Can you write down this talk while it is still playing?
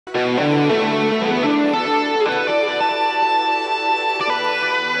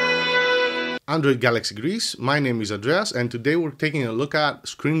Android Galaxy Greece, my name is Andreas, and today we're taking a look at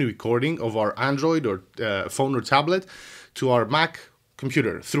screen recording of our Android or phone or tablet to our Mac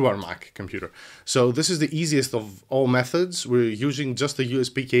computer, through our Mac computer. So this is the easiest of all methods. We're using just a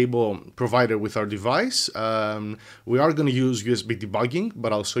USB cable provided with our device. We are going to use USB debugging,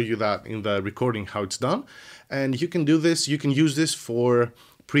 but I'll show you that in the recording how it's done. And you can do this, you can use this for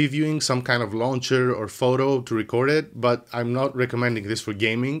previewing some kind of launcher or photo to record it, but I'm not recommending this for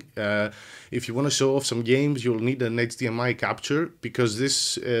gaming. If you want to show off some games, you'll need an HDMI capture because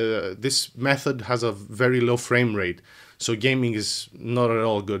this method has a very low frame rate. So gaming is not at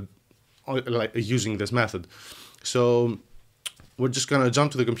all good like using this method. So we're just going to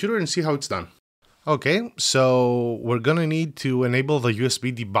jump to the computer and see how it's done. Okay, so we're going to need to enable the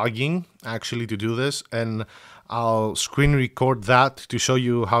USB debugging actually to do this, and I'll screen record that to show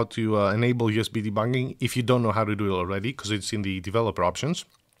you how to enable USB debugging if you don't know how to do it already, because it's in the developer options.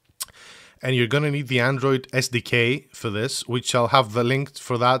 And you're going to need the Android SDK for this, which I'll have the link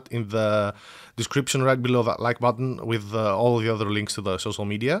for that in the description right below that like button with all the other links to the social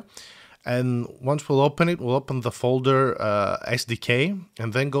media. And once we'll open it, we'll open the folder SDK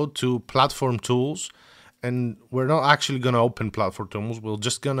and then go to Platform Tools. And we're not actually going to open Platform Tools. We're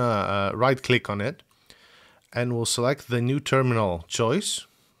just going to right click on it. And we'll select the new terminal choice,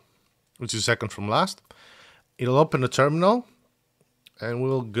 which is second from last. It'll open the terminal, and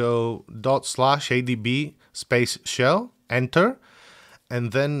we'll go /adb space shell, enter,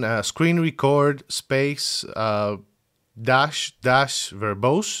 and then screen record space dash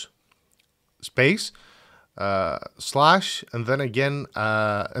verbose space slash, and then again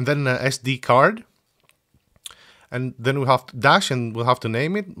and then SD card. And then we'll have to dash, and we'll have to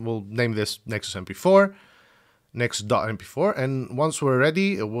name it. We'll name this Nexus MP4. Next.mp4, and once we're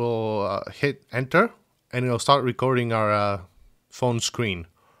ready, we'll hit enter, and it'll start recording our phone screen.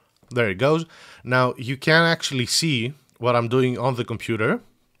 There it goes. Now you can actually see what I'm doing on the computer.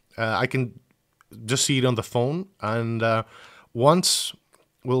 I can just see it on the phone, and once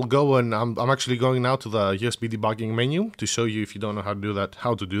we'll go, and I'm actually going now to the USB debugging menu to show you, if you don't know how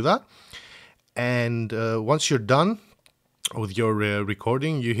to do that. And once you're done with your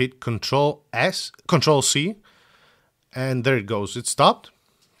recording, you hit Control C. And there it goes, it stopped.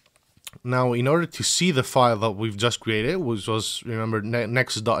 Now, in order to see the file that we've just created, which was, remember,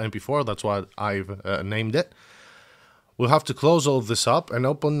 nexus.mp4, that's what I've named it, we'll have to close all of this up and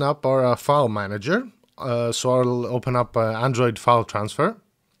open up our file manager. So I'll open up Android file transfer.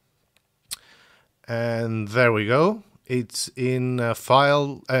 And there we go. It's in a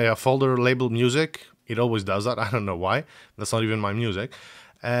folder labeled music. It always does that, I don't know why. That's not even my music.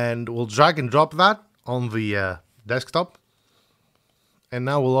 And we'll drag and drop that on the desktop, and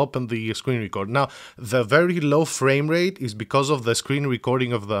now we'll open the screen record. Now the very low frame rate is because of the screen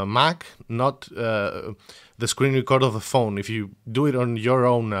recording of the Mac, not the screen record of the phone. If you do it on your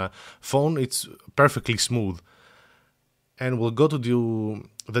own phone, it's perfectly smooth. And we'll go to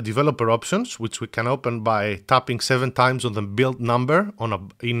the developer options, which we can open by tapping 7 times on the build number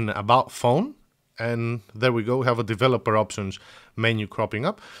in About Phone, and there we go, we have a developer options menu cropping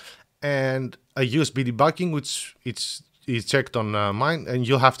up, and a USB debugging, which is checked on mine, and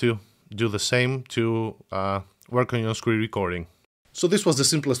you'll have to do the same to work on your screen recording. So this was the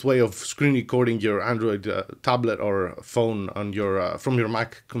simplest way of screen recording your Android tablet or phone on from your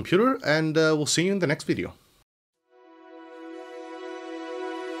Mac computer, and we'll see you in the next video.